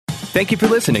Thank you for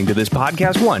listening to this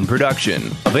Podcast One production.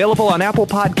 Available on Apple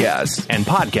Podcasts and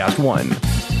Podcast One.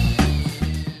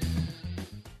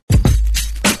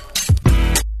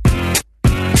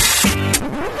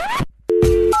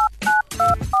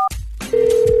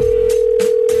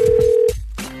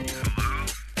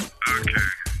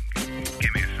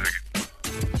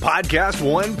 Podcast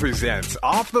One presents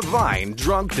Off the Vine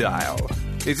Drunk Dial.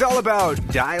 It's all about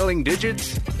dialing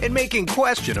digits and making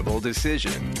questionable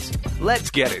decisions.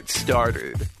 Let's get it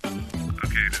started.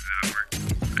 Okay, does that work?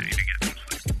 I need to get some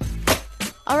sleep.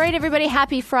 All right, everybody,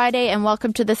 happy Friday and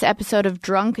welcome to this episode of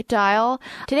Drunk Dial.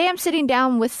 Today I'm sitting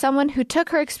down with someone who took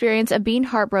her experience of being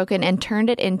heartbroken and turned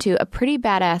it into a pretty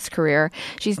badass career.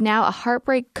 She's now a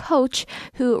heartbreak coach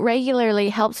who regularly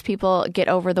helps people get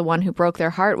over the one who broke their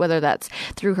heart, whether that's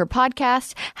through her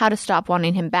podcast, How to Stop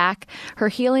Wanting Him Back, her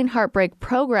Healing Heartbreak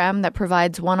program that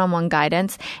provides one-on-one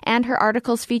guidance, and her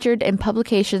articles featured in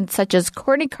publications such as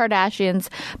Kourtney Kardashian's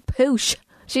Poosh.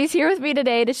 She's here with me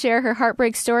today to share her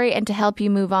heartbreak story and to help you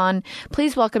move on.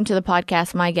 Please welcome to the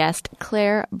podcast my guest,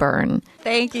 Claire Byrne.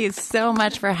 Thank you so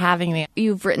much for having me.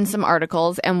 You've written some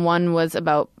articles, and one was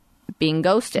about being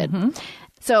ghosted.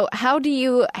 So how do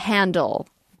you handle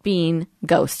being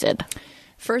ghosted?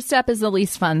 First step is the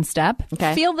least fun step.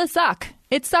 Okay. Feel the suck.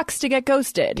 It sucks to get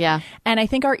ghosted. Yeah. And I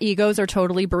think our egos are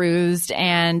totally bruised.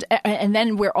 And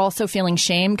then we're also feeling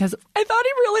shame because I thought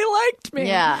he really liked me.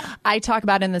 Yeah. I talk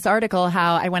about in this article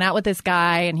how I went out with this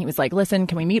guy and he was like, listen,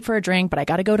 can we meet for a drink? But I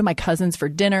got to go to my cousin's for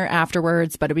dinner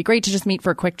afterwards. But it'd be great to just meet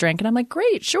for a quick drink. And I'm like,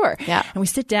 great, sure. Yeah. And we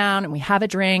sit down and we have a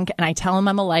drink and I tell him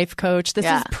I'm a life coach. This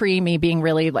is pre me being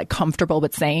really like comfortable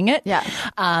with saying it. Yeah.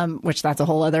 Which that's a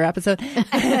whole other episode.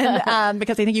 And,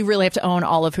 because I think you really have to own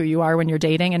all of who you are when you're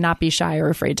dating and not be shy or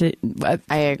afraid to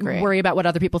I agree. worry about what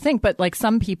other people think. But like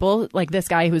some people, like this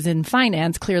guy who's in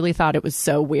finance, clearly thought it was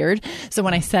so weird. So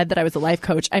when I said that I was a life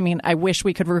coach, I mean, I wish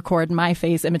we could record my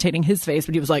face imitating his face,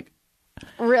 but he was like,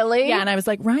 really? yeah. And I was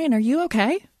like, Ryan, are you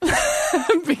okay?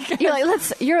 You're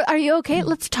like, are you okay?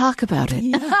 Let's talk about it.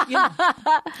 Yeah.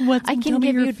 I can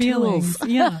give you tools.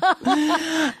 Yeah.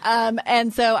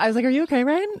 And so I was like, are you okay,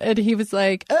 Ryan? And he was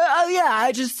like, oh yeah,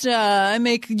 I just, I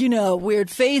make, weird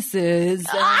faces.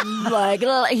 And like,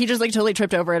 he just like totally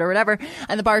tripped over it or whatever.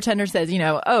 And the bartender says,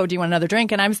 oh, do you want another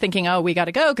drink? And I was thinking, oh, we got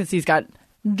to go because he's got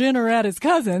dinner at his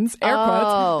cousin's, air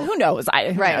quotes. Who knows? Who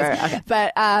knows? Right. Okay.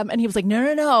 But, and he was like,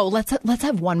 no. Let's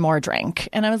have one more drink.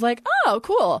 And I was like, oh,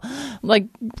 cool. Like,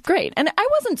 great. And I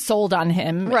wasn't sold on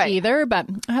him either, but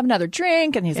I have another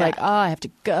drink. And he's like, oh, I have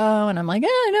to go. And I'm like,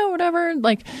 I know, whatever.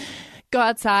 Like, go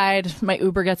outside. My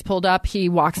Uber gets pulled up. He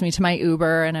walks me to my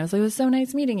Uber. And I was like, it was so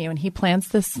nice meeting you. And he plants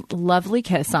this lovely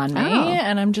kiss on me.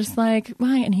 And I'm just like,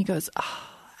 why? And he goes, oh,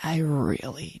 I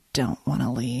really don't want to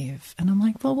leave. And I'm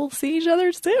like, well, we'll see each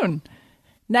other soon.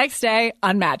 Next day,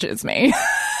 unmatches me.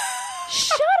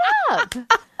 Shut up.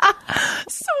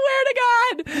 Swear to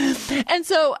God. And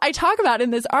so I talk about in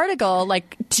this article,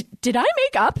 like, did I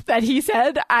make up that he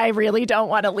said, I really don't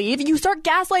want to leave? You start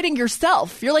gaslighting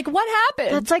yourself. You're like, what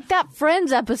happened? That's like that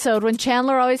Friends episode when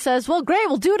Chandler always says, well, great,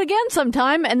 we'll do it again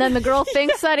sometime. And then the girl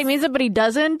thinks that he means it, but he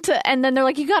doesn't. And then they're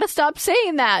like, you got to stop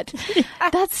saying that. Yeah.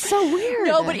 That's so weird.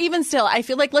 No, but even still, I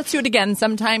feel like let's do it again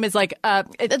sometime is like,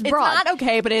 it's not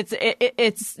okay, but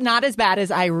it's not as bad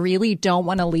as I really don't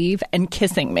want to leave and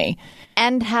kissing me.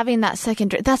 And having that second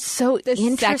drink. That's so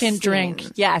interesting. Second drink.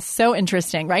 Yes. So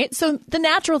interesting, right? So the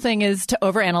natural thing is to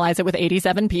overanalyze it with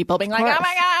 87 people being like, oh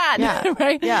my God. Yeah.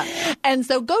 Right? Yeah. And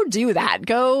so go do that.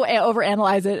 Go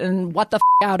overanalyze it and what the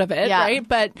out of it. Yeah. Right.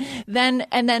 But then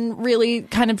really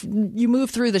kind of you move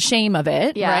through the shame of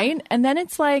it. Yeah. Right. And then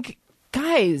it's like,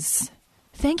 guys,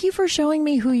 thank you for showing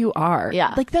me who you are.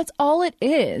 Yeah. Like, that's all it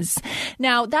is.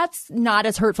 Now, that's not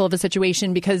as hurtful of a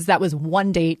situation because that was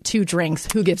one date, 2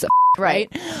 drinks. Who gives a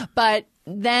right? But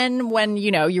then when,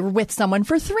 you're with someone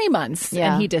for 3 months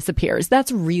and he disappears,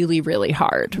 that's really, really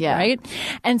hard. Yeah. Right.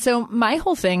 And so my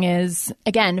whole thing is,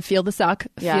 again, feel the suck,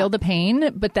 feel the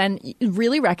pain, but then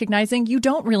really recognizing you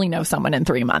don't really know someone in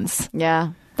 3 months.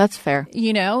 Yeah. That's fair.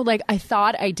 Like I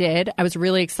thought I did. I was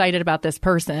really excited about this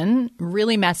person.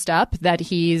 Really messed up that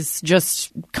he's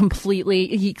just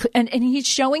completely and he's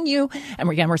showing you. And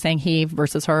again, we're saying he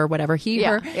versus her, whatever her.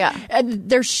 Yeah. And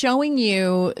they're showing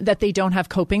you that they don't have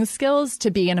coping skills to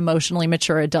be an emotionally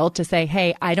mature adult to say,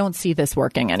 hey, I don't see this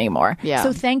working anymore. Yeah.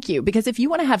 So thank you. Because if you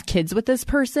want to have kids with this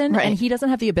person and he doesn't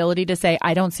have the ability to say,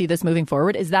 I don't see this moving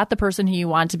forward, is that the person who you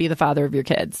want to be the father of your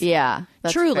kids? Yeah.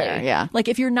 That's truly. Fair, yeah. Like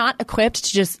if you're not equipped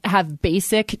to just just have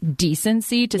basic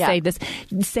decency to say this.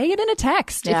 Say it in a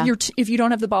text if you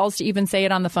don't have the balls to even say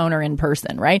it on the phone or in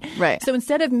person, right? Right. So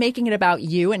instead of making it about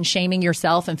you and shaming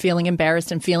yourself and feeling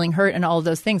embarrassed and feeling hurt and all of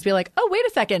those things, be like, oh, wait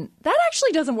a second, that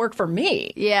actually doesn't work for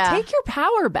me. Yeah. Take your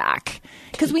power back.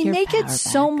 Because we make it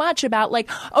so much about like,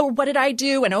 oh, what did I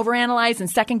do? And overanalyze and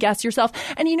second guess yourself.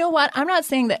 And you know what? I'm not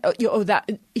saying that,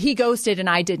 that he ghosted and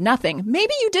I did nothing.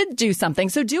 Maybe you did do something.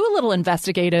 So do a little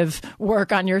investigative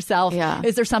work on yourself. Yeah.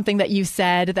 Is there something that you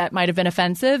said that might have been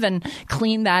offensive, and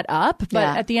clean that up?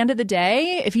 But at the end of the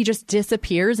day, if he just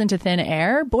disappears into thin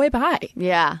air, boy, bye.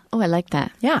 Yeah. Oh, I like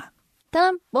that. Yeah.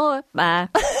 Boy, bye.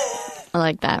 I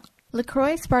like that.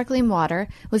 LaCroix Sparkling Water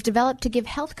was developed to give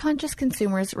health-conscious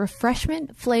consumers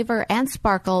refreshment, flavor, and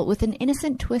sparkle with an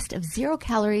innocent twist of 0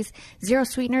 calories, 0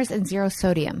 sweeteners, and 0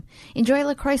 sodium. Enjoy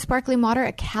LaCroix Sparkling Water,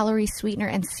 a calorie, sweetener,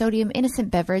 and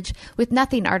sodium-innocent beverage with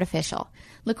nothing artificial.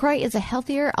 LaCroix is a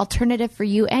healthier alternative for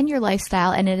you and your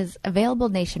lifestyle, and it is available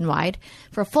nationwide.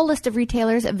 For a full list of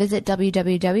retailers, visit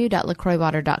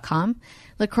www.lacroixwater.com.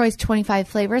 LaCroix's 25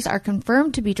 flavors are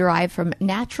confirmed to be derived from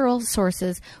natural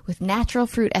sources with natural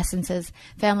fruit essences.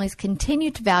 Families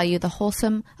continue to value the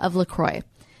wholesome of LaCroix.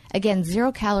 Again,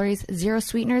 0 calories, 0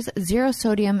 sweeteners, 0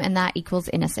 sodium, and that equals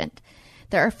innocent.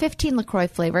 There are 15 LaCroix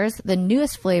flavors. The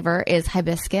newest flavor is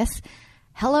hibiscus.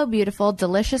 Hello Beautiful,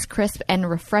 delicious, crisp, and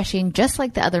refreshing, just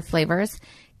like the other flavors.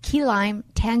 Key lime,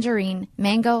 tangerine,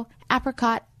 mango,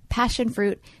 apricot, passion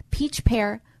fruit, peach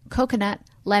pear, coconut,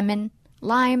 lemon,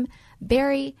 lime,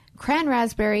 berry, cran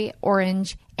raspberry,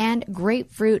 orange, and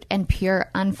grapefruit and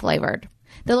pure unflavored.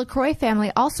 The LaCroix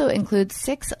family also includes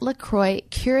 6 LaCroix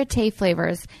Curate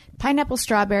flavors: pineapple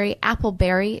strawberry, apple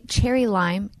berry, cherry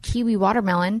lime, kiwi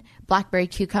watermelon, blackberry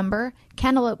cucumber,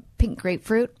 cantaloupe pink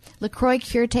grapefruit. LaCroix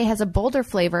Curate has a bolder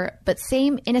flavor, but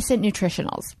same innocent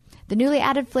nutritionals. The newly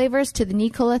added flavors to the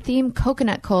Nicola theme: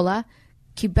 coconut cola,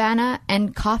 Cubana,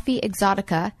 and coffee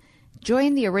exotica,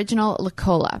 join the original La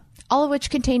Cola, all of which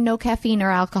contain no caffeine or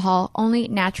alcohol, only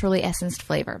naturally essenced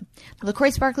flavor.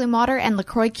 LaCroix Sparkling Water and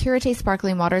LaCroix Curate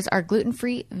Sparkling Waters are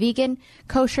gluten-free, vegan,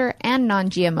 kosher, and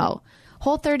non-GMO.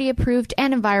 Whole30 approved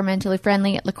and environmentally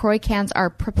friendly, LaCroix cans are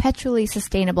perpetually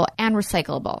sustainable and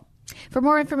recyclable. For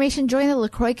more information, join the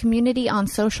LaCroix community on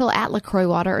social at LaCroix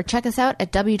Water, or check us out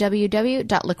at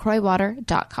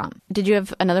www.lacroixwater.com. Did you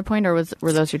have another point, or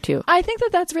were those your two? I think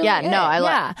that's really it.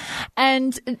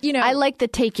 And, I like the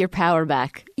take your power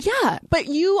back. Yeah, but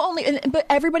but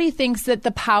everybody thinks that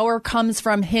the power comes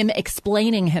from him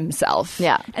explaining himself.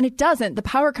 Yeah. And it doesn't. The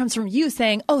power comes from you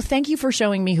saying, oh, thank you for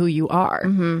showing me who you are.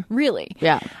 Mm-hmm. Really.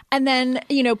 Yeah. And then,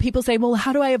 people say, well,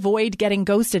 how do I avoid getting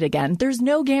ghosted again? There's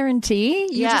no guarantee.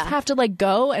 You just have to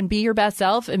go and be your best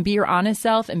self and be your honest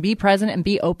self and be present and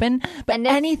be open. But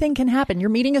anything can happen. You're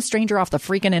meeting a stranger off the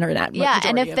freaking internet. Yeah.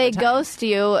 And if they ghost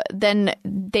you, then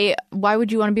why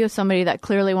would you want to be with somebody that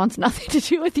clearly wants nothing to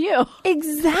do with you?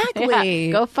 Exactly.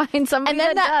 Yeah, go find somebody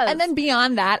that does. And then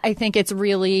beyond that, I think it's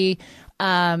really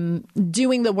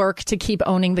doing the work to keep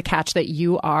owning the catch that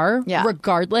you are,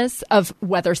 regardless of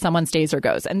whether someone stays or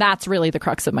goes. And that's really the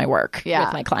crux of my work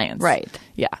with my clients. Right.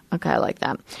 Yeah. Okay, I like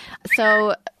that.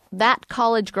 So that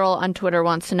college girl on Twitter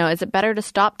wants to know, is it better to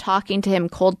stop talking to him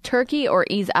cold turkey or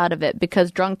ease out of it?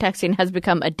 Because drunk texting has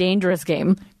become a dangerous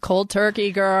game. Cold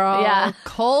turkey, girl. Yeah.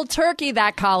 Cold turkey,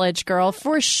 that college girl,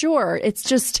 for sure. It's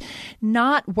just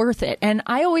not worth it. And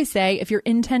I always say, if your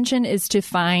intention is to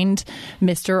find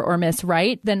Mr. or Miss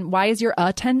Right, then why is your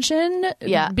attention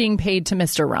being paid to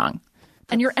Mr. Wrong?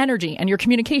 And your energy and your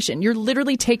communication. You're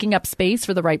literally taking up space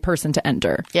for the right person to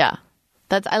enter. Yeah.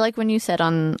 I like when you said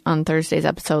on Thursday's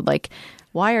episode,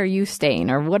 why are you staying,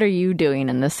 or what are you doing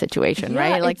in this situation,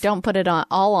 right? Don't put it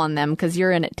all on them, because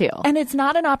you're in it too. And it's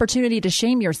not an opportunity to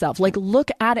shame yourself.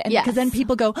 Look at it. Because then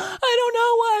people go, I don't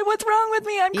know why. What's wrong with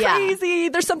me? I'm crazy.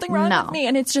 There's something wrong with me.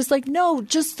 And it's just no,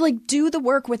 just do the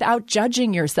work without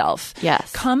judging yourself.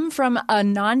 Yes. Come from a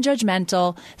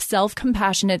non-judgmental,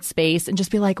 self-compassionate space and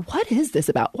just be like, what is this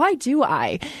about? Why do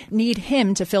I need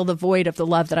him to fill the void of the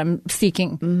love that I'm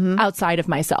seeking outside of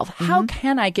myself? How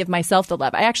can I give myself the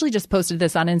love? I actually just posted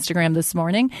this on Instagram this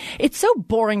morning. It's so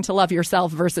boring to love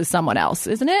yourself versus someone else,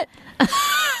 isn't it?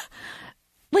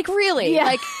 Really.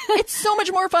 Yeah. It's so much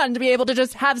more fun to be able to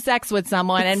just have sex with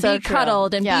someone and be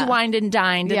cuddled and be wined and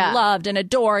dined and loved and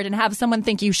adored and have someone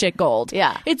think you shit gold.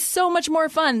 Yeah. It's so much more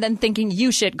fun than thinking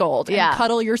you shit gold and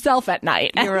cuddle yourself at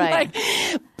night. You're right.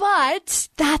 But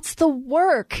that's the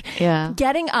work. Yeah.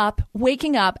 Getting up,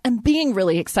 waking up, and being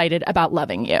really excited about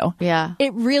loving you. Yeah.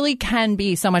 It really can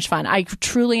be so much fun. I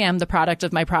truly am the product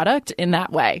of my product in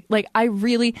that way.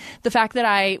 The fact that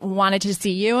I wanted to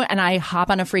see you and I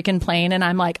hop on a freaking plane and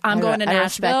I'm going to Nashville. I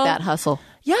respect that hustle.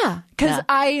 Yeah, because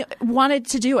I wanted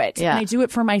to do it. Yeah. And I do it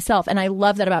for myself. And I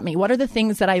love that about me. What are the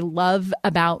things that I love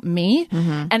about me?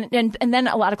 And then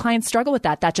a lot of clients struggle with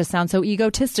that. That just sounds so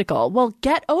egotistical. Well,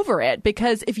 get over it,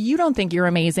 because if you don't think you're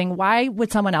amazing, why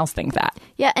would someone else think that?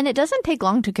 Yeah, and it doesn't take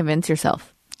long to convince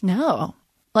yourself. No.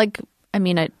 Like, I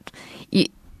mean,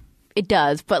 it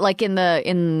does, but like in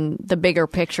the bigger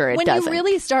picture, it doesn't. When you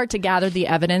really start to gather the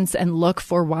evidence and look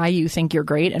for why you think you're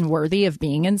great and worthy of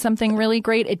being in something really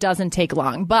great, it doesn't take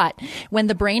long. But when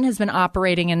the brain has been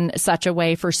operating in such a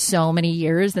way for so many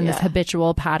years, and this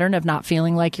habitual pattern of not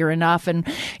feeling like you're enough. And,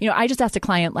 I just asked a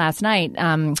client last night,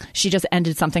 she just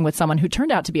ended something with someone who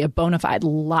turned out to be a bona fide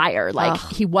liar. Like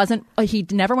he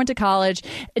never went to college,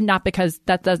 not because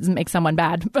that doesn't make someone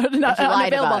bad, but not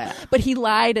unavailable. But he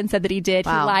lied and said that he did.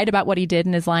 Wow. He lied about what he did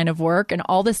in his line of work, and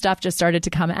all this stuff just started to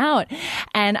come out.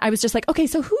 And I was just like, okay,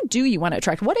 so who do you want to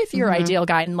attract? What if your ideal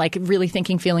guy, and like really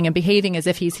thinking, feeling, and behaving as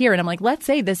if he's here? And I'm like, let's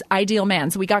say this ideal man.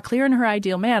 So we got clear on her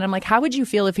ideal man. I'm like, how would you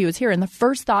feel if he was here? And the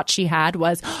first thought she had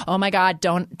was, oh my God,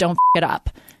 don't f it up.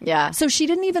 Yeah. So she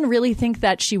didn't even really think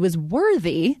that she was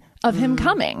worthy of him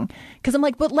coming. Because I'm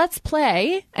like, but let's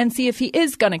play and see if he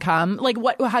is going to come, like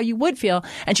how you would feel.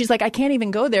 And she's like, I can't even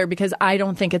go there because I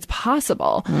don't think it's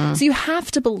possible. So you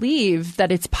have to believe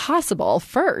that it's possible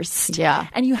first. Yeah.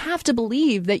 And you have to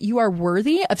believe that you are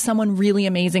worthy of someone really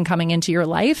amazing coming into your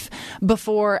life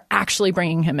before actually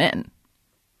bringing him in.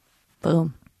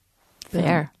 Boom.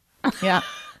 Fair. Yeah.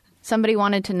 Somebody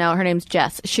wanted to know, her name's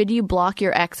Jess, should you block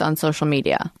your ex on social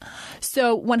media?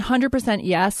 So 100%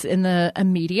 yes in the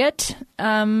immediate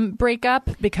breakup,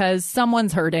 because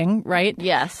someone's hurting, right?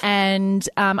 Yes. And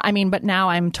but now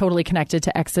I'm totally connected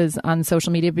to exes on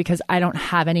social media because I don't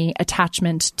have any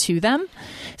attachment to them.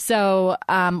 So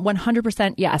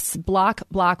 100% yes, block.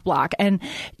 And,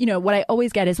 what I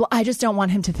always get is, well, I just don't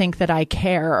want him to think that I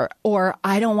care, or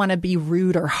I don't want to be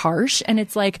rude or harsh. And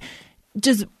it's like,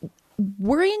 just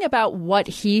worrying about what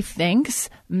he thinks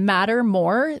matter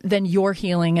more than your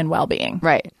healing and well-being.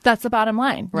 Right. That's the bottom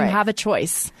line. Right. You have a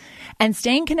choice. And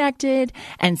staying connected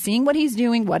and seeing what he's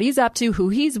doing, what he's up to, who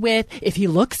he's with, if he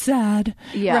looks sad,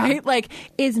 right? Like,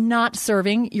 is not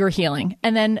serving your healing.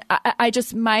 And then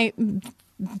my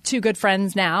two good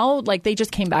friends now, like, they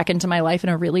just came back into my life in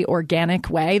a really organic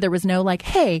way. There was no like,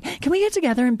 hey, can we get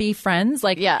together and be friends?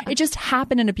 Like, it just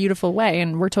happened in a beautiful way,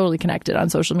 and we're totally connected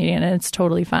on social media, and it's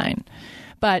totally fine.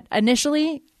 But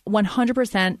initially,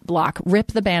 100% block, rip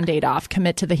the Band-Aid off,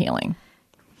 commit to the healing.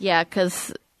 Yeah,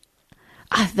 because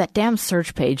that damn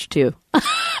search page too.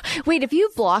 Wait, if you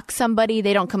block somebody,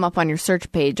 they don't come up on your search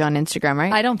page on Instagram,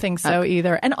 right? I don't think so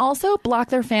either. And also block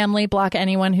their family, block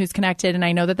anyone who's connected. And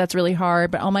I know that that's really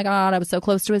hard, but oh my God, I was so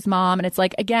close to his mom. And it's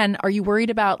like, again, are you worried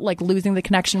about like losing the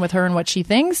connection with her and what she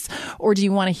thinks? Or do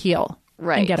you want to heal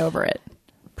and get over it?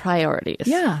 Priorities.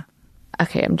 Yeah.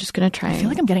 Okay, I'm just going to try. I feel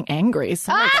like I'm getting angry.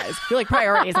 Sorry, guys. I feel like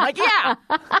priorities. I'm like, yeah.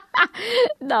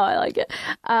 No, I like it.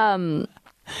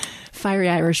 Fiery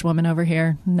Irish woman over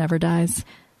here, never dies.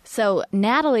 So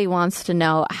Natalie wants to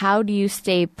know, how do you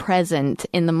stay present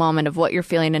in the moment of what you're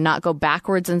feeling and not go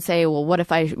backwards and say, well, what if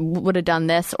I would have done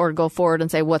this, or go forward and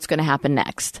say, what's going to happen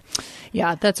next?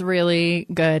 Yeah, that's really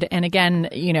good. And again,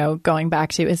 going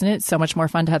back to, isn't it so much more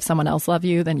fun to have someone else love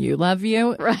you than you love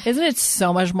you? Right. Isn't it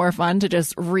so much more fun to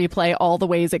just replay all the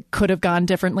ways it could have gone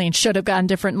differently and should have gone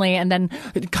differently, and then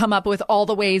come up with all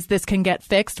the ways this can get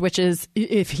fixed, which is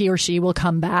if he or she will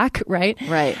come back, right?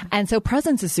 Right. And so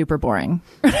presence is super boring.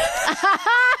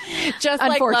 Just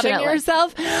like loving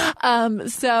yourself.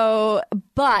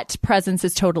 But presence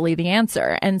is totally the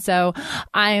answer. And so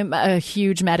I'm a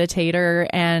huge meditator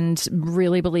and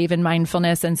really believe in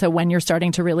mindfulness. And so when you're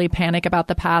starting to really panic about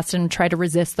the past and try to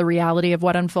resist the reality of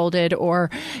what unfolded,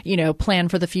 or, plan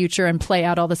for the future and play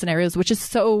out all the scenarios, which is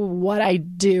so what I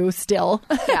do still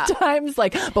at times,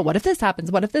 like, but what if this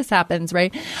happens? What if this happens?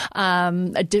 Right.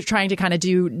 Trying to kind of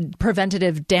do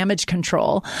preventative damage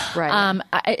control. Right.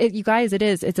 You guys,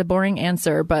 it's a boring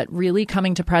answer, but really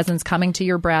coming to presence, coming to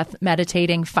your breath,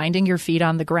 meditating, finding your feet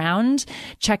on the ground,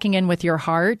 checking in with your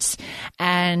heart,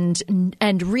 and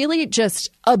really just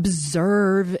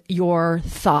observe your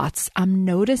thoughts. I'm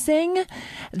noticing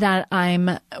that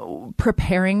I'm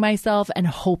preparing myself and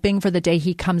hoping for the day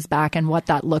he comes back and what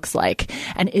that looks like.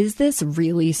 And is this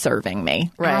really serving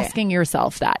me? Right. Asking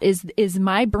yourself that. Is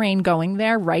my brain going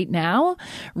there right now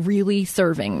really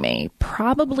serving me?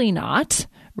 Probably not.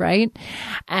 Right.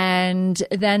 And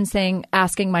then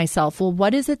asking myself, well,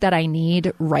 what is it that I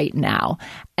need right now?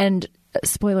 And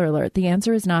spoiler alert, the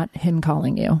answer is not him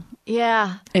calling you.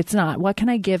 Yeah. It's not. What can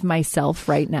I give myself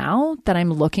right now that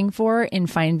I'm looking for in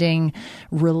finding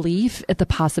relief at the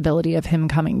possibility of him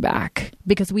coming back?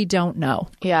 Because we don't know.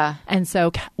 Yeah. And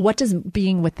so what does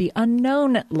being with the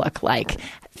unknown look like?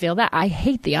 I feel that I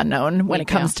hate the unknown when it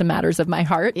comes to matters of my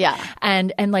heart. Yeah.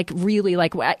 And like really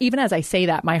like even as I say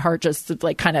that, my heart just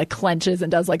like kind of clenches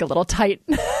and does like a little tight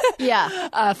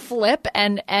flip.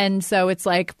 And so it's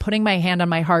like putting my hand on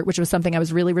my heart, which was something I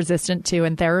was really resistant to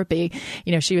in therapy.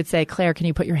 You know, she would say, Claire, can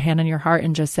you put your hand on your heart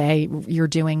and just say, you're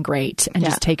doing great, and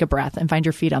just take a breath and find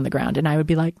your feet on the ground. And I would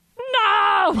be like,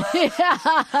 no,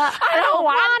 I don't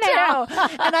want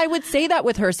to. And I would say that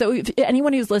with her. So if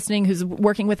anyone who's listening, who's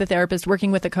working with a therapist,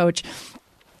 working with a coach,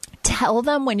 tell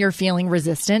them when you're feeling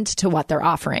resistant to what they're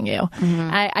offering you. Mm-hmm.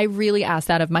 I really ask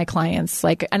that of my clients.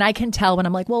 Like, and I can tell when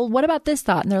I'm like, well, what about this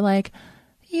thought? And they're like,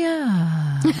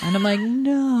 yeah. And I'm like,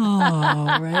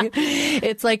 no, right?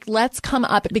 It's like, let's come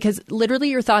up, because literally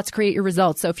your thoughts create your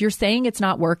results. So if you're saying it's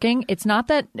not working, it's not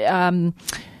that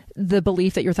the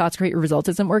belief that your thoughts create your results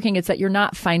isn't working. It's that you're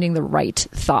not finding the right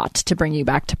thought to bring you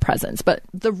back to presence. But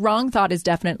the wrong thought is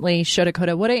definitely shoulda,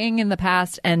 coulda, woulda-ing in the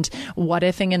past and what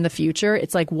ifing in the future.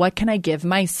 It's like, what can I give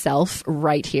myself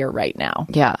right here, right now?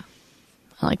 Yeah.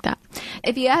 I like that.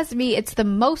 If you ask me, it's the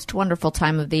most wonderful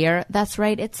time of the year. That's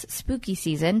right. It's spooky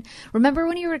season. Remember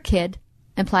when you were a kid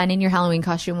and planning your Halloween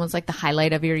costume was like the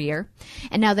highlight of your year?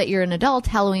 And now that you're an adult,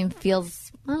 Halloween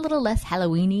feels a little less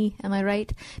Halloween-y. Am I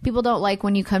right? People don't like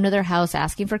when you come to their house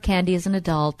asking for candy as an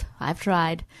adult. I've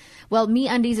tried. Well,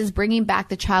 MeUndies is bringing back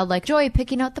the childlike joy,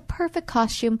 picking out the perfect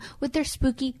costume with their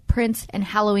spooky prints and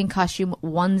Halloween costume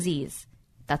onesies.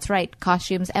 That's right.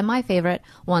 Costumes and my favorite,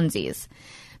 onesies.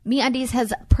 MeUndies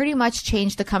has pretty much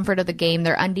changed the comfort of the game.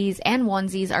 Their undies and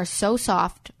onesies are so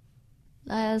soft,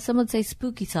 some would say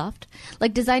spooky soft,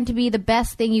 like designed to be the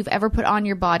best thing you've ever put on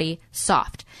your body,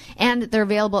 soft. And they're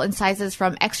available in sizes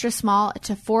from extra small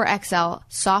to 4XL,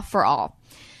 soft for all.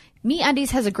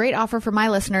 MeUndies has a great offer for my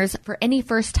listeners. For any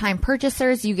first-time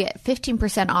purchasers, you get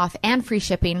 15% off and free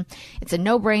shipping. It's a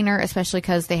no-brainer, especially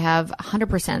because they have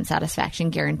 100% satisfaction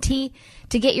guarantee.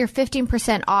 To get your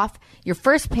 15% off your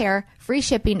first pair, free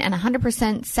shipping, and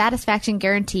 100% satisfaction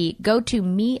guarantee, go to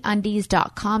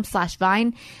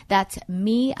MeUndies.com/Vine. That's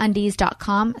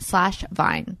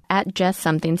MeUndies.com/Vine. At Jess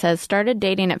Something says, started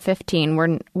dating at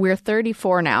 15. We're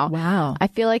 34 now. Wow. I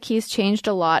feel like he's changed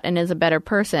a lot and is a better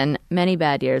person. Many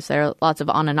bad years. There are lots of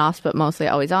on and offs, but mostly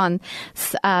always on.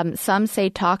 Some say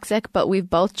toxic, but we've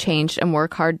both changed and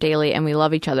work hard daily, and we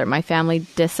love each other. My family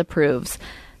disapproves.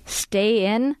 Stay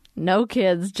in, no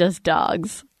kids, just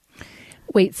dogs.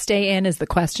 Wait, stay in is the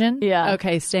question? Yeah.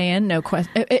 Okay, stay in, no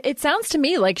question. It sounds to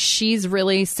me like she's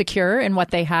really secure in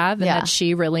what they have and that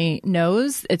she really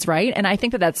knows it's right. And I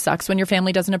think that sucks when your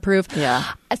family doesn't approve. Yeah.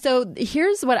 So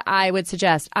here's what I would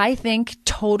suggest. I think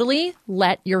totally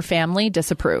let your family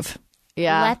disapprove.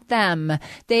 Yeah. Let them.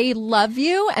 They love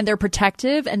you and they're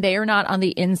protective and they are not on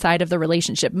the inside of the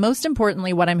relationship. Most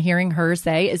importantly, what I'm hearing her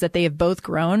say is that they have both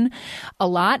grown a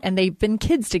lot and they've been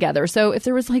kids together. So if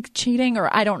there was like cheating or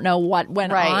I don't know what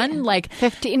went on, like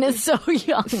 15 is so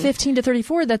young. 15 to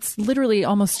 34, that's literally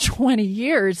almost 20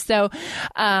 years. So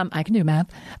I can do math.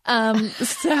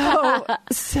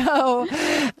 So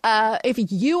if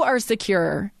you are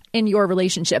secure in your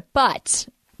relationship, but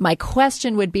my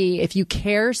question would be, if you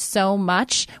care so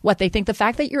much what they think, the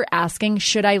fact that you're asking,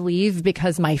 should I leave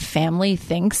because my family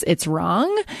thinks it's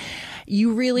wrong?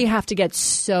 You really have to get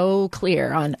so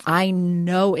clear on, I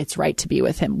know it's right to be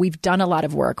with him. We've done a lot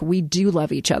of work. We do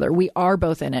love each other. We are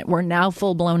both in it. We're now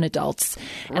full-blown adults.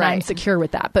 And I'm secure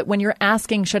with that. But when you're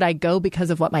asking, should I go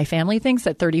because of what my family thinks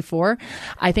at 34,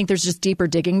 I think there's just deeper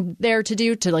digging there to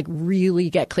do to like really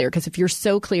get clear. Because if you're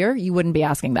so clear, you wouldn't be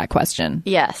asking that question.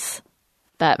 Yes.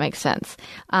 That makes sense.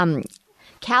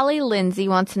 Callie Lindsay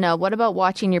wants to know, what about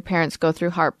watching your parents go through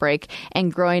heartbreak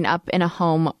and growing up in a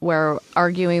home where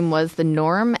arguing was the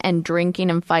norm and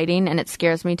drinking and fighting, and it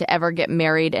scares me to ever get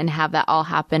married and have that all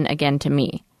happen again to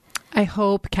me? I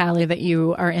hope, Callie, that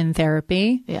you are in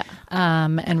therapy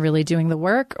and really doing the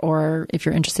work, or if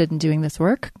you're interested in doing this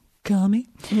work, call me.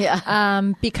 Yeah.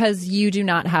 Because you do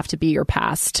not have to be your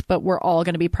past, but we're all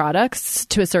going to be products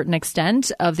to a certain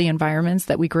extent of the environments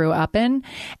that we grew up in,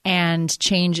 and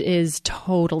change is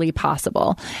totally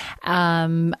possible.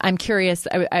 I'm curious.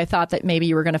 I thought that maybe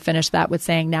you were going to finish that with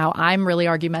saying, now I'm really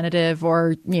argumentative,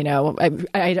 or, you know,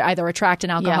 I either attract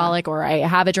an alcoholic or I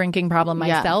have a drinking problem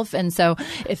myself. And so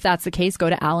if that's the case,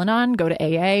 go to Al-Anon, go to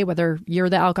AA, whether you're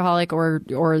the alcoholic or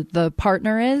the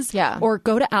partner is, or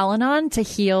go to Al-Anon to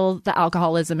heal heal the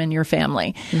alcoholism in your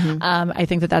family. I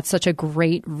think that that's such a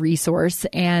great resource.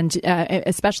 And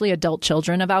especially adult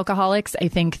children of alcoholics, I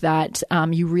think that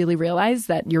you really realize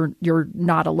that you're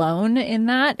not alone in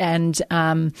that, and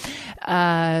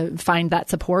find that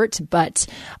support. But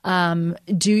you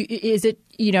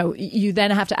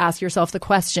then have to ask yourself the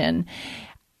question,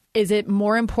 is it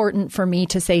more important for me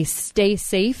to stay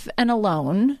safe and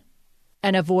alone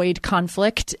and avoid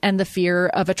conflict and the fear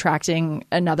of attracting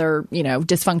another,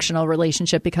 dysfunctional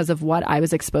relationship because of what I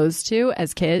was exposed to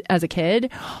as a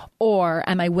kid? Or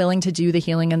am I willing to do the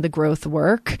healing and the growth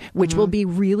work, which will be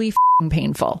really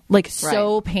painful,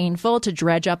 so painful to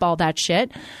dredge up all that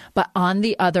shit. But on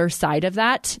the other side of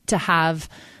that, to have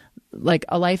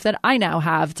a life that I now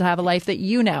have, to have a life that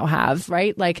you now have,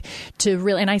 right? To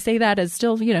really, and I say that as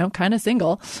still, kind of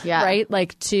single, right?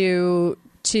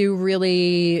 To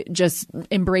really just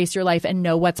embrace your life and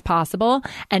know what's possible,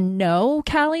 and know,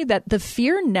 Callie, that the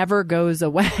fear never goes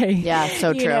away. Yeah,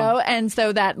 so true. And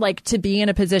so that to be in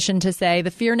a position to say the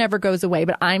fear never goes away,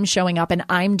 but I'm showing up and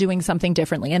I'm doing something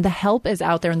differently, and the help is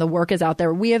out there and the work is out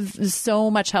there. We have so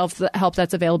much help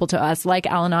that's available to us, like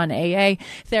Al-Anon AA,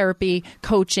 therapy,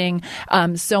 coaching,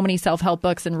 so many self-help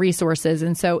books and resources.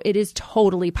 And so it is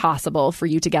totally possible for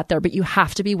you to get there, but you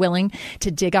have to be willing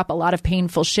to dig up a lot of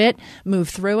painful shit, move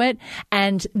through it,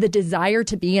 and the desire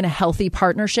to be in a healthy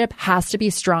partnership has to be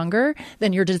stronger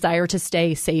than your desire to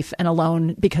stay safe and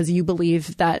alone, because you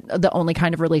believe that the only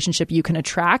kind of relationship you can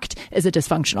attract is a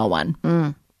dysfunctional one.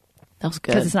 That was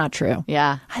good. Because it's not true.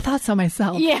 Yeah. I thought so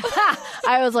myself. Yeah.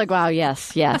 I was like, wow,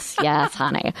 yes,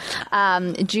 honey.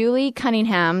 Julie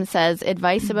Cunningham says,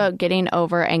 advice about getting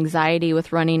over anxiety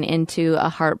with running into a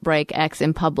heartbreak ex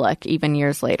in public, even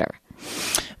years later.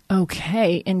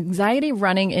 Okay. Anxiety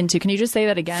running into, can you just say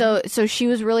that again? So she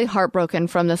was really heartbroken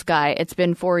from this guy. It's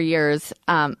been 4 years.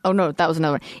 Oh no, that was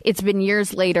another one. It's been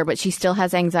years later, but she still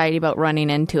has anxiety about running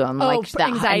into him.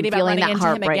 Anxiety about running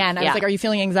into him again. I was like, are you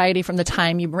feeling anxiety from the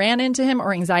time you ran into him,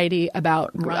 or anxiety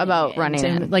about running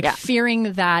into him?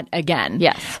 Fearing that again?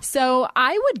 Yes. So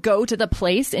I would go to the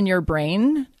place in your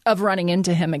brain of running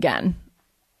into him again.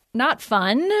 Not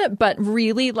fun, but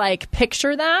really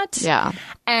picture that. Yeah.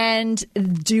 And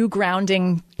do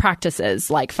grounding practices,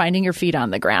 like finding your feet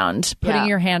on the ground, putting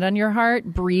your hand on your heart,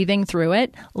 breathing through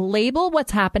it. Label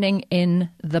what's happening in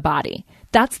the body.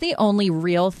 That's the only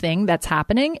real thing that's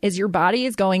happening, is your body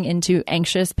is going into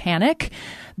anxious panic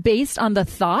based on the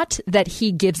thought that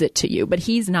he gives it to you. But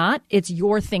he's not. It's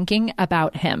your thinking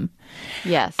about him.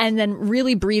 Yes. And then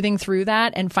really breathing through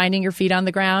that and finding your feet on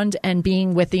the ground and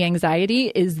being with the anxiety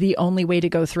is the only way to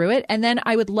go through it. And then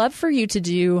I would love for you to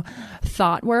do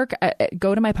thought work.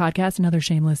 Go to my podcast, another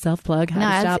shameless self-plug, how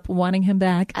to stop wanting him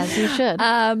back. As you should.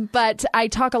 But I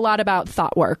talk a lot about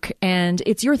thought work, and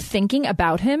it's your thinking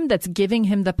about him that's giving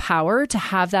him the power to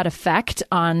have that effect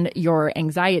on your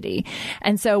anxiety.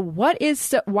 And so why,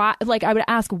 I would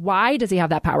ask, why does he have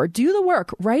that power? Do the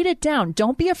work, write it down.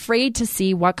 Don't be afraid to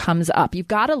see what comes up. You've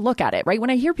got to look at it, right? When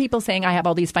I hear people saying I have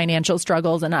all these financial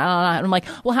struggles and I'm like,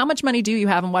 well, how much money do you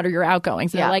have and what are your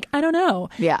outgoings? And they're like, I don't know.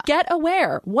 Yeah. Get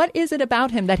aware. What is it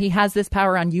about him that he has this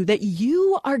power on you that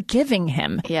you are giving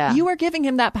him? Yeah. You are giving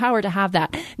him that power to have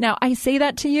that. Now, I say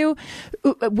that to you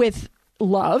with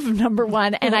love, number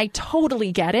one, and I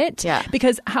totally get it. Yeah.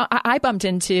 Because how I bumped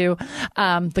into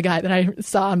the guy that I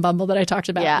saw on Bumble that I talked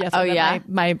about yesterday. That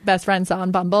my best friend saw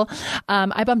on Bumble.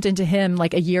 I bumped into him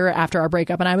a year after our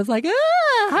breakup, and I was like,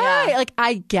 hi. Yeah.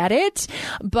 I get it,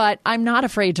 but I'm not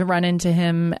afraid to run into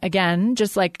him again,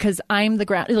 just because I'm the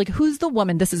ground. Who's the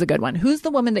woman? This is a good one. Who's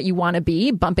the woman that you want to be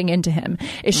bumping into him?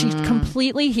 Is she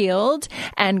completely healed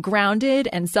and grounded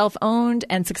and self-owned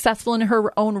and successful in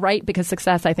her own right? Because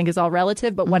success, I think, is all relative.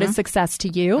 But what is success to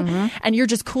you? And you're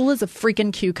just cool as a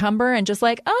freaking cucumber and just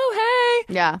oh,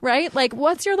 hey. Yeah. Right?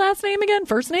 What's your last name again?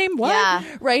 First name? What? Yeah.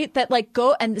 Right? That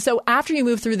go. And so after you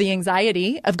move through the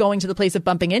anxiety of going to the place of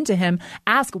bumping into him,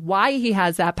 ask why he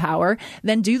has that power,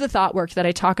 then do the thought work that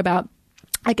I talk about.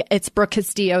 It's Brooke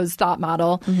Castillo's thought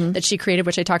model that she created,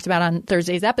 which I talked about on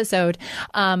Thursday's episode.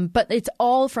 But it's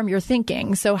all from your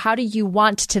thinking. So how do you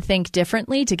want to think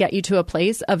differently to get you to a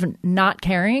place of not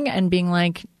caring and being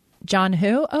like, John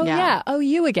who? Oh, yeah. Oh,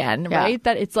 you again, right?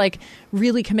 That it's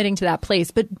really committing to that place.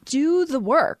 But do the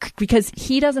work, because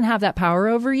he doesn't have that power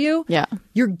over you. Yeah.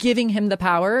 You're giving him the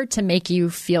power to make you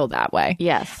feel that way.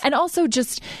 Yes. And also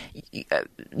just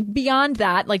beyond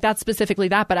that, that's specifically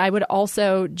that, but I would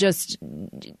also just...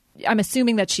 I'm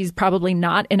assuming that she's probably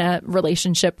not in a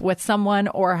relationship with someone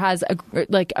or has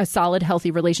a solid,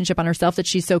 healthy relationship on herself, that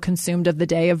she's so consumed of the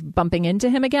day of bumping into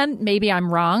him again. Maybe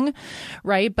I'm wrong,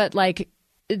 right? But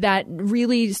that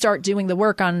really start doing the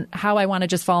work on how I want to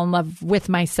just fall in love with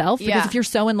myself. Because if you're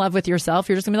so in love with yourself,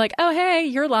 you're just gonna be like, oh, hey,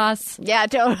 your loss. Yeah,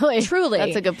 totally. Truly.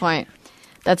 That's a good point.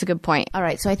 That's a good point. All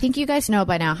right. So I think you guys know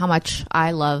by now how much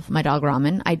I love my dog,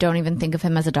 Ramen. I don't even think of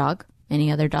him as a dog.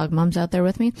 Any other dog moms out there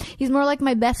with me? He's more like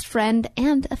my best friend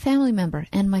and a family member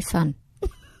and my son.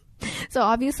 So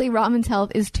obviously Ramen's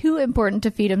health is too important to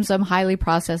feed him some highly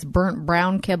processed burnt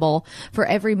brown kibble for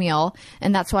every meal.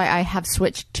 And that's why I have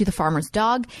switched to the Farmer's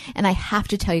Dog. And I have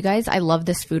to tell you guys, I love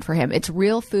this food for him. It's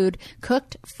real food,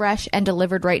 cooked, fresh, and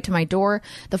delivered right to my door.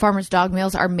 The Farmer's Dog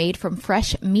meals are made from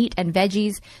fresh meat and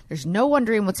veggies. There's no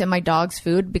wondering what's in my dog's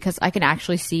food because I can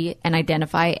actually see and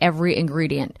identify every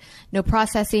ingredient. No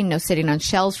processing, no sitting on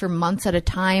shelves for months at a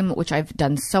time, which I've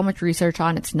done so much research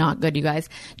on. It's not good, you guys.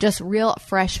 Just real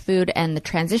fresh food. And the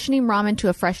transitioning Ramen to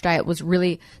a fresh diet was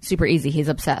really super easy. He's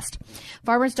obsessed.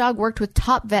 Farmer's Dog worked with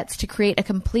top vets to create a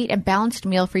complete and balanced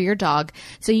meal for your dog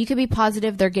so you can be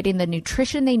positive they're getting the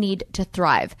nutrition they need to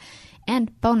thrive.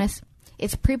 And bonus,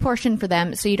 it's pre-portioned for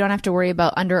them so you don't have to worry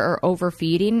about under or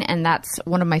overfeeding. And that's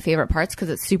one of my favorite parts because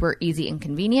it's super easy and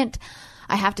convenient.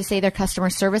 I have to say their customer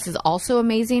service is also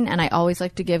amazing. And I always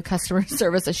like to give customer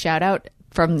service a shout out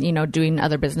from, doing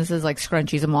other businesses like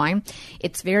Scrunchies and Wine.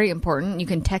 It's very important. You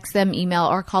can text them, email,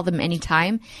 or call them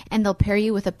anytime, and they'll pair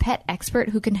you with a pet expert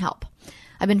who can help.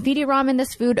 I've been feeding Ramen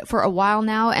this food for a while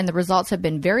now, and the results have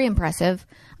been very impressive.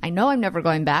 I know I'm never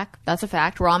going back. That's a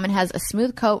fact. Ramen has a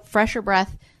smooth coat, fresher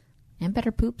breath, and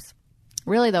better poops.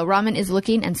 Really, though, Ramen is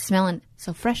looking and smelling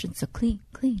so fresh and so clean.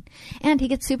 And he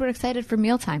gets super excited for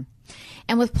mealtime.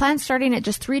 And with plans starting at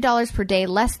just $3 per day,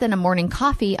 less than a morning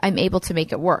coffee, I'm able to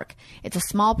make it work. It's a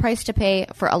small price to pay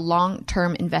for a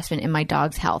long-term investment in my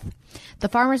dog's health. The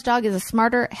Farmer's Dog is a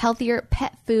smarter, healthier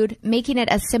pet food, making it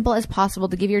as simple as possible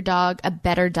to give your dog a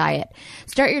better diet.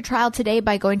 Start your trial today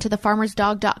by going to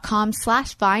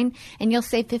thefarmersdog.com/vine and you'll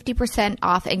save 50%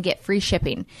 off and get free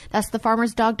shipping. That's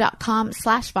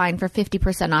thefarmersdog.com/vine for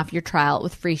 50% off your trial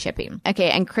with free shipping. Okay,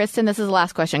 and Kristen, this is the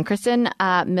last question. Kristen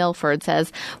Milford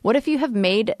says, what if you have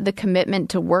made the commitment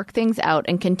to work things out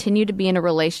and continue to be in a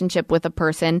relationship with a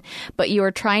person, but you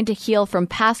are trying to heal from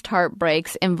past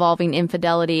heartbreaks involving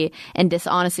infidelity and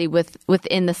dishonesty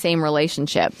within the same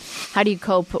relationship? How do you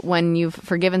cope when you've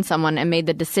forgiven someone and made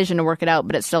the decision to work it out,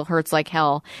 but it still hurts like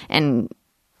hell? And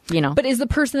But is the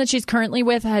person that she's currently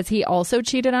with, has he also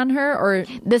cheated on her? Or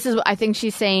this is, I think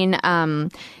she's saying,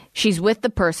 she's with the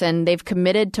person, they've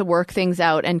committed to work things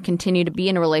out and continue to be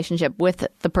in a relationship with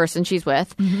the person she's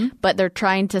with, but they're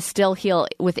trying to still heal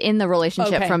within the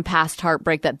relationship from past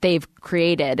heartbreak that they've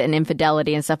created and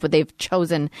infidelity and stuff, but they've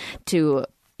chosen to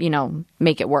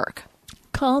make it work.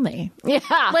 Call me. Yeah.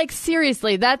 Like,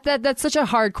 seriously, that's such a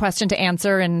hard question to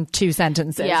answer in 2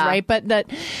 sentences, right? But that,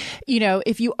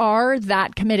 if you are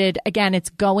that committed, again, it's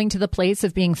going to the place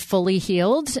of being fully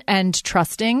healed and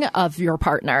trusting of your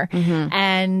partner.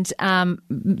 And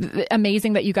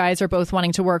amazing that you guys are both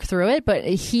wanting to work through it. But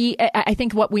I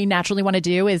think what we naturally want to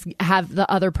do is have the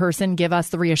other person give us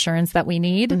the reassurance that we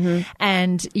need.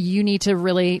 And you need to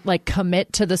really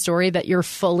commit to the story that you're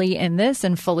fully in this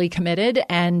and fully committed.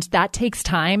 And that takes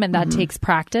time and that takes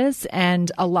practice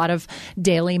and a lot of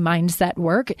daily mindset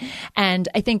work. And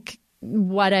I think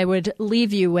what I would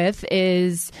leave you with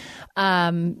is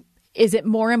it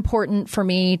more important for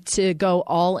me to go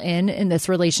all in this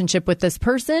relationship with this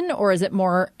person, or is it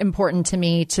more important to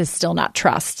me to still not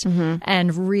trust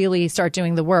and really start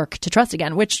doing the work to trust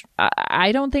again, which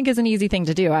I don't think is an easy thing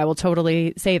to do. I will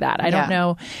totally say that. I don't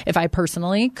know if I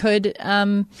personally could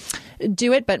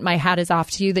do it, but my hat is off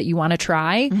to you that you want to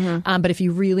try. But if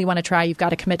you really want to try, you've got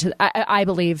to commit to, I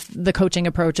believe, the coaching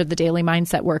approach of the daily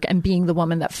mindset work and being the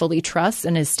woman that fully trusts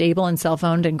and is stable and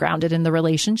self-owned and grounded in the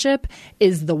relationship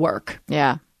is the work.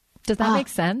 Yeah. Does that make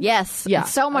sense? Yes. Yeah.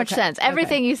 So much sense.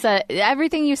 Everything you said,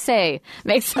 everything you say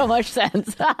makes so much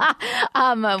sense. We've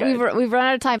run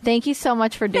out of time. Thank you so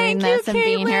much for doing this and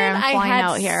being here and flying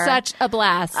out here. Such a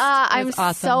blast. I'm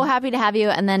awesome. So happy to have you.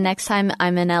 And then next time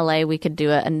I'm in LA, we could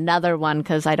do another one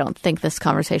because I don't think this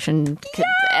conversation could,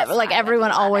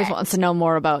 everyone always wants to know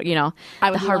more about, the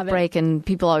heartbreak and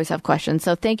people always have questions.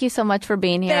 So thank you so much for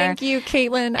being here. Thank you,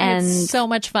 Kaitlyn. And it's so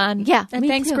much fun. Yeah. And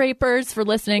thanks, Grapers, for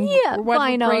listening. Yeah.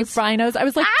 Vinos. Vinos. I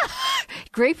was like,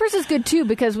 Grapers is good too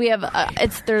because we have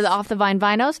they're the Off the Vine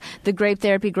Vinos, the Grape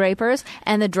Therapy Grapers,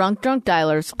 and the Drunk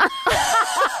Dialers. But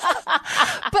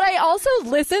I also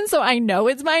listen, so I know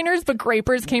it's Viners, but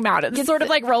Grapers came out. It's sort of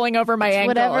like rolling over my ankle.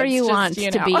 Whatever you want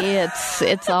to be.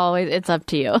 It's always up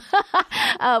to you.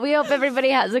 We hope everybody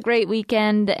has a great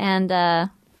weekend and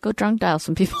Go drunk dial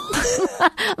some people.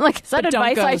 I'm like, is that But don't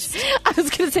advice? ghost. I was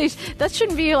going to say, that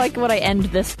shouldn't be like what I end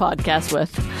this podcast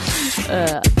with.